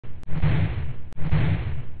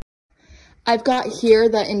I've got here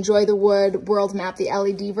the Enjoy the Wood World Map, the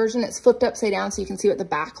LED version. It's flipped upside down so you can see what the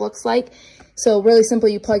back looks like. So really simple,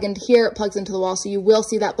 you plug into here, it plugs into the wall, so you will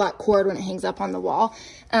see that black cord when it hangs up on the wall.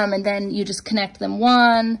 And then you just connect them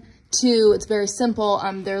 1, 2, it's very simple.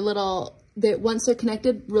 Once they're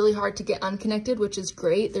connected, really hard to get unconnected, which is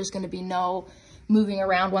great. There's gonna be no moving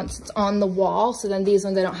around once it's on the wall. So then these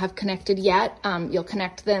ones I don't have connected yet. You'll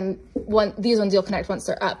connect them, these ones you'll connect once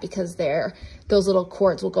they're up, because those little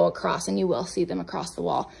cords will go across and you will see them across the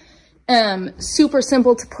wall. Super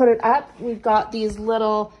simple to put it up. We've got these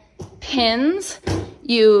little pins.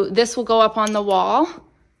 This will go up on the wall.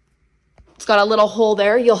 It's got a little hole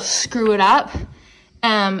there. You'll screw it up,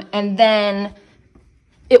 and then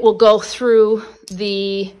it will go through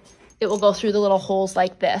the little holes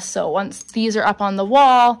like this. So once these are up on the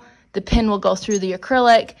wall, the pin will go through the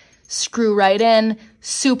acrylic, screw right in.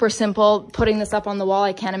 Super simple. Putting this up on the wall,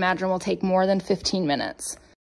 I can't imagine will take more than 15 minutes.